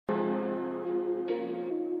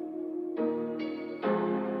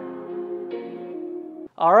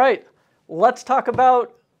All right, let's talk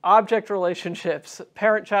about object relationships,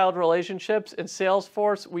 parent-child relationships. In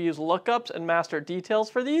Salesforce, we use lookups and master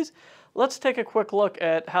details for these. Let's take a quick look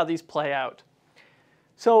at how these play out.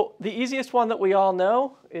 So the easiest one that we all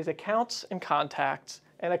know is accounts and contacts.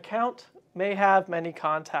 An account may have many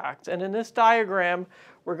contacts. And in this diagram,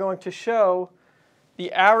 we're going to show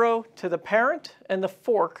the arrow to the parent and the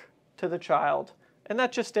fork to the child. And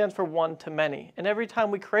that just stands for one-to-many. And every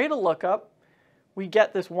time we create a lookup, we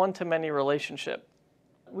get this one-to-many relationship.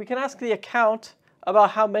 We can ask the account about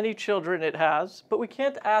how many children it has, but we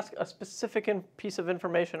can't ask a specific piece of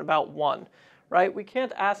information about one, right? We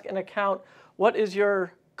can't ask an account, what is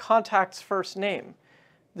your contact's first name?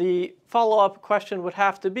 The follow-up question would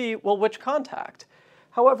have to be, well, which contact?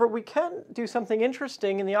 However, we can do something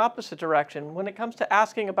interesting in the opposite direction. When it comes to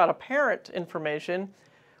asking about a parent information,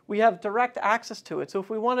 we have direct access to it. So if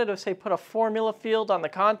we wanted to, say, put a formula field on the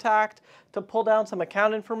contact to pull down some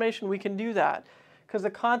account information, we can do that, because the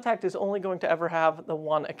contact is only going to ever have the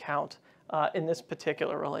one account in this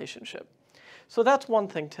particular relationship. So that's one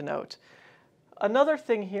thing to note. Another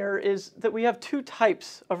thing here is that we have two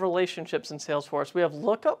types of relationships in Salesforce. We have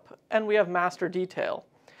lookup and we have master detail.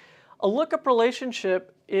 A lookup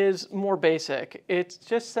relationship is more basic. It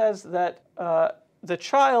just says that the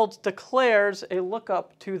child declares a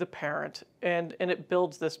lookup to the parent, and it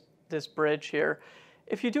builds this bridge here.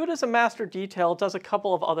 If you do it as a master detail, it does a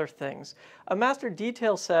couple of other things. A master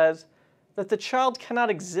detail says that the child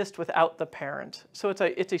cannot exist without the parent, so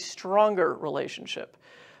it's a stronger relationship.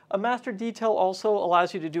 A master detail also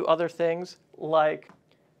allows you to do other things like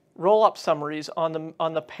roll-up summaries on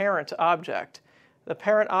the parent object. The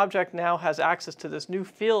parent object now has access to this new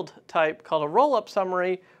field type called a roll-up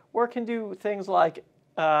summary, where it can do things like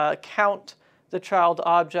count the child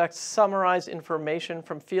objects, summarize information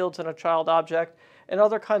from fields in a child object, and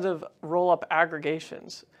other kinds of roll-up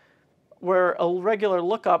aggregations, where a regular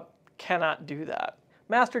lookup cannot do that.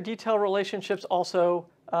 Master detail relationships also,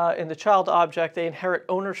 in the child object, they inherit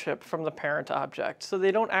ownership from the parent object, so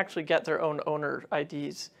they don't actually get their own owner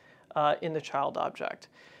IDs in the child object.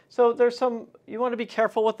 So you want to be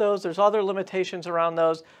careful with those. There's other limitations around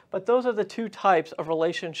those, but those are the two types of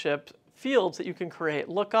relationship fields that you can create,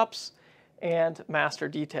 lookups and master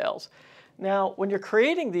details. Now, when you're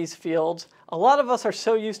creating these fields, a lot of us are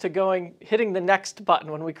so used to hitting the next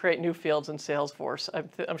button when we create new fields in Salesforce.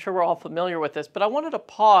 I'm sure we're all familiar with this, but I wanted to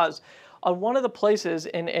pause on one of the places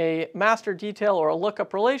in a master detail or a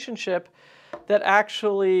lookup relationship that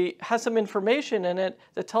actually has some information in it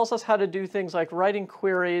that tells us how to do things like writing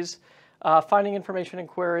queries, finding information in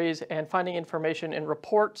queries, and finding information in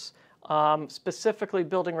reports, specifically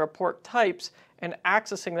building report types and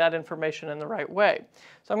accessing that information in the right way.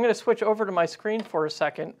 So I'm going to switch over to my screen for a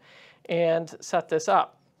second and set this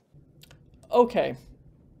up. Okay,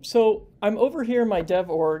 so I'm over here in my dev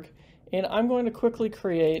org, and I'm going to quickly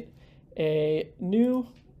create a new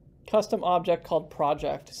custom object called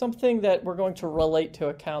project, something that we're going to relate to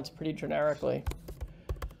accounts pretty generically.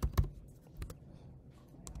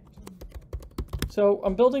 So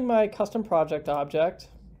I'm building my custom project object,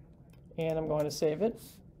 and I'm going to save it.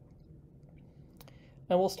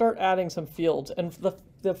 And we'll start adding some fields. And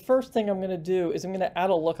the first thing I'm going to do is I'm going to add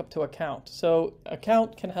a lookup to account. So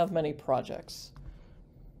account can have many projects.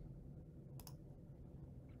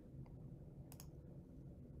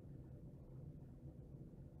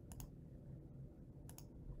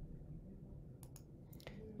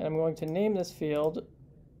 And I'm going to name this field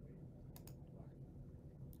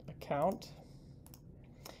account.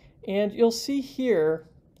 And you'll see here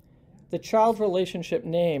the child relationship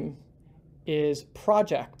name is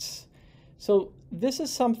projects. So this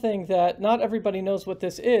is something that not everybody knows what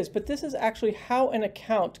this is, but this is actually how an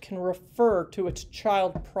account can refer to its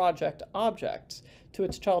child project objects, to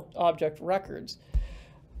its child object records.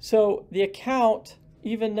 So the account,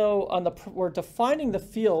 even though we're defining the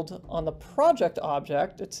field on the project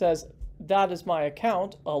object, it says that is my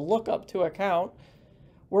account, a lookup to account,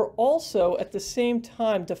 we're also at the same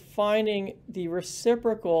time defining the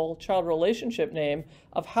reciprocal child relationship name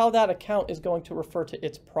of how that account is going to refer to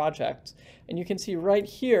its projects. And you can see right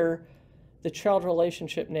here, the child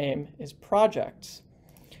relationship name is projects.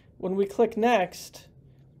 When we click next,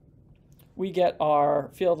 we get our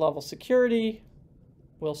field level security.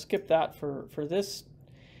 We'll skip that for this.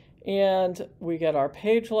 And we get our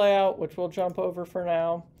page layout, which we'll jump over for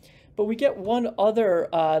now. But we get one other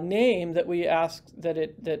name that we ask that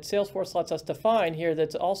Salesforce lets us define here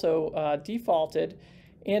that's also defaulted,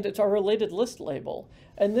 and it's our related list label.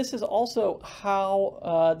 And this is also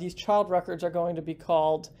how these child records are going to be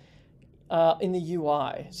called in the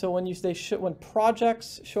UI. So when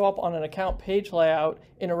projects show up on an account page layout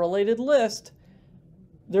in a related list,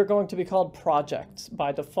 they're going to be called projects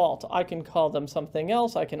by default. I can call them something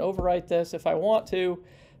else. I can overwrite this if I want to,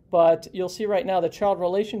 but you'll see right now the child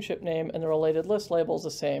relationship name and the related list label is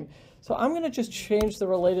the same. So I'm going to just change the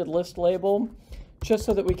related list label just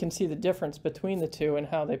so that we can see the difference between the two and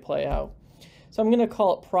how they play out. So I'm going to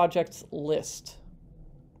call it projects list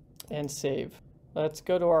and save. Let's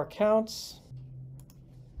go to our accounts.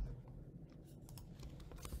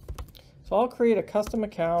 So I'll create a custom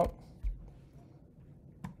account.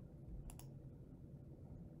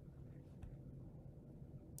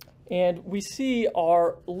 And we see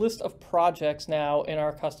our list of projects now in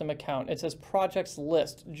our custom account. It says projects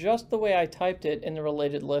list, just the way I typed it in the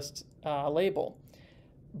related list label.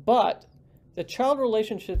 But the child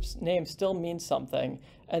relationships name still means something,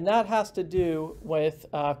 and that has to do with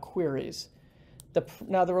queries.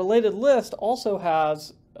 Now the related list also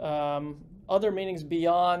has other meanings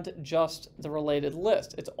beyond just the related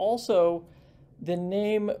list. It's also the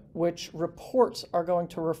name which reports are going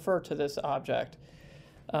to refer to this object.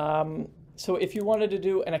 So if you wanted to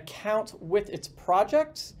do an account with its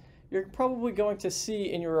projects, you're probably going to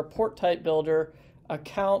see in your report type builder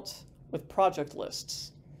account with project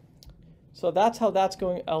lists. So that's how that's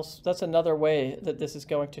going. That's another way that this is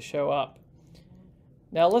going to show up.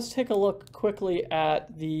 Now let's take a look quickly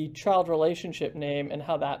at the child relationship name and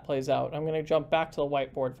how that plays out. I'm going to jump back to the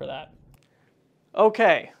whiteboard for that.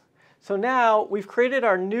 Okay, so now we've created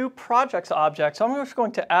our new projects object. So I'm just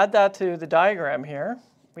going to add that to the diagram here.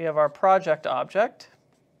 We have our project object.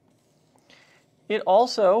 It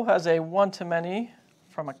also has a one-to-many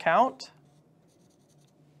from account.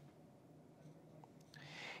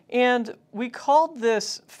 And we called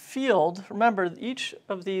this field, remember each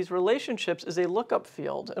of these relationships is a lookup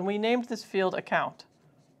field, and we named this field account.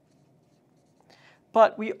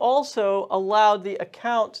 But we also allowed the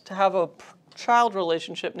account to have a child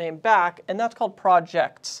relationship name back, and that's called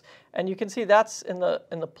projects. And you can see that's in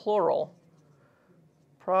the plural.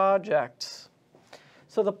 Projects.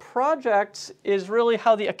 So the projects is really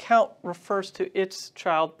how the account refers to its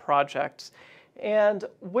child projects. And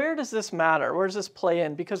where does this matter? Where does this play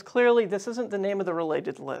in? Because clearly this isn't the name of the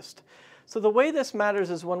related list. So the way this matters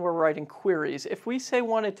is when we're writing queries. If we say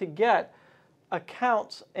wanted to get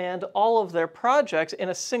accounts and all of their projects in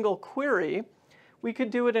a single query, we could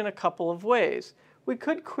do it in a couple of ways. We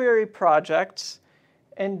could query projects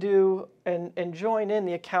and join in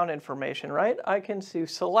the account information, right? I can do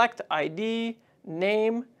select ID,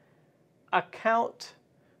 name, account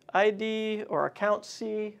ID or account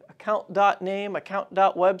C, account.name,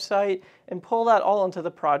 account.website, and pull that all into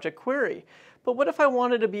the project query. But what if I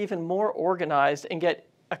wanted to be even more organized and get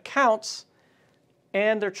accounts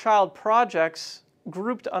and their child projects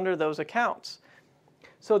grouped under those accounts?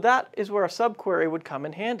 So that is where a subquery would come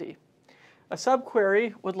in handy. A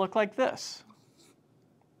subquery would look like this.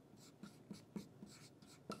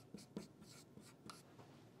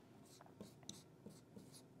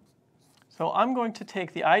 So I'm going to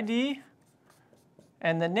take the ID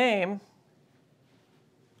and the name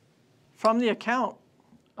from the account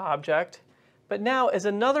object, but now as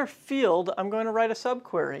another field, I'm going to write a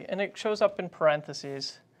subquery, and it shows up in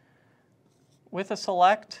parentheses with a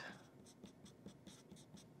select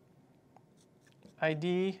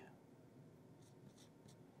ID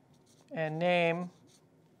and name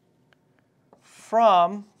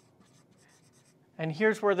from, and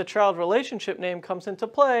here's where the child relationship name comes into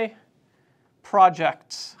play,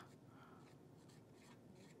 projects.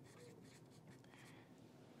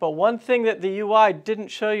 But one thing that the UI didn't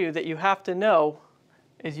show you that you have to know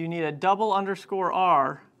is you need a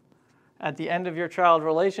 _R at the end of your child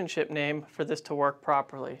relationship name for this to work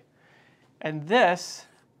properly. And this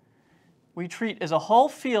we treat as a whole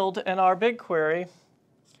field in our BigQuery,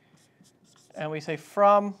 and we say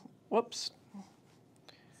from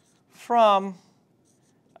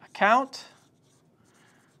account.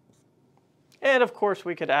 And of course,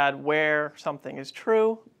 we could add where something is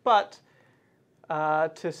true. But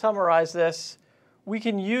to summarize this, we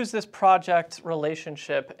can use this project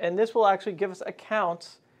relationship. And this will actually give us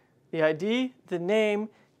accounts, the ID, the name,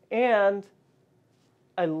 and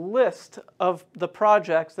a list of the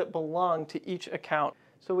projects that belong to each account.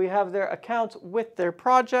 So we have their accounts with their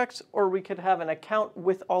projects, or we could have an account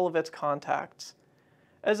with all of its contacts.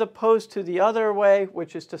 As opposed to the other way,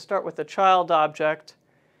 which is to start with a child object,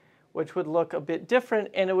 which would look a bit different,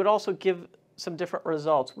 and it would also give some different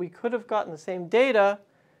results. We could have gotten the same data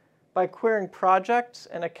by querying projects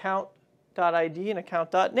and account.id and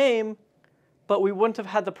account.name, but we wouldn't have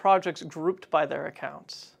had the projects grouped by their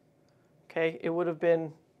accounts. Okay, it would have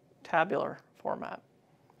been tabular format.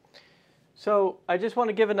 So I just want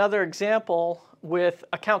to give another example with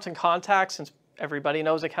accounts and contacts. Since everybody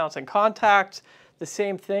knows accounts and contacts, the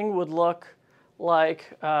same thing would look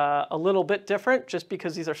like a little bit different just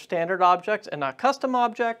because these are standard objects and not custom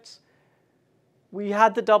objects. We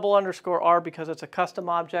had the double underscore R because it's a custom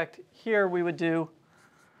object. Here we would do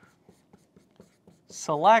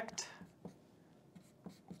select.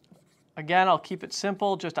 Again, I'll keep it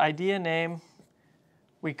simple, just ID and name.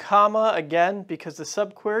 We comma again because the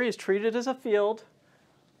subquery is treated as a field.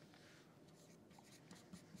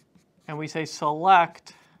 And we say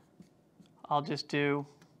select. I'll just do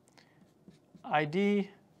ID,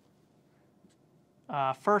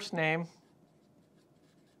 first name,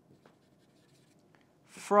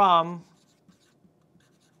 from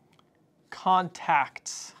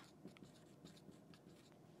contacts.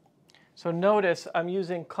 So notice I'm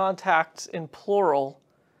using contacts in plural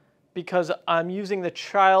because I'm using the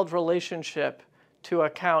child relationship to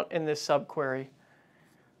account in this subquery.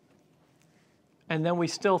 And then we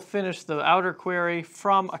still finish the outer query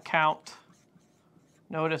from account.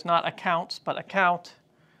 Notice not accounts, but account.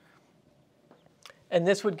 And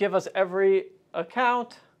this would give us every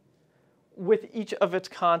account with each of its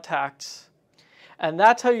contacts. And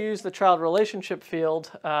that's how you use the child relationship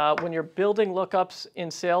field when you're building lookups in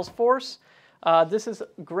Salesforce. This is a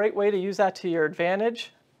great way to use that to your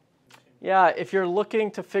advantage. Yeah, if you're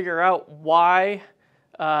looking to figure out why,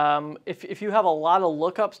 if you have a lot of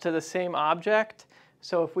lookups to the same object,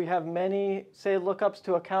 so if we have many, say, lookups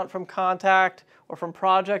to account from contact or from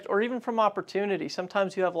project or even from opportunity,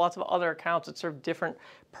 sometimes you have lots of other accounts that serve different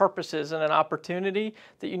purposes in an opportunity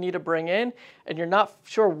that you need to bring in, and you're not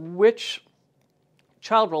sure which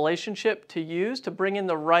child relationship to use to bring in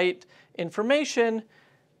the right information,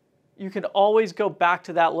 you can always go back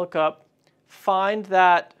to that lookup, find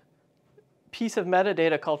that piece of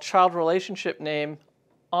metadata called child relationship name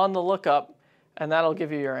on the lookup, and that'll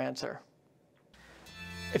give you your answer.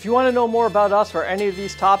 If you want to know more about us or any of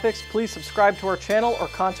these topics, please subscribe to our channel or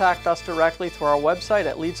contact us directly through our website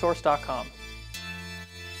at LeedsSource.com.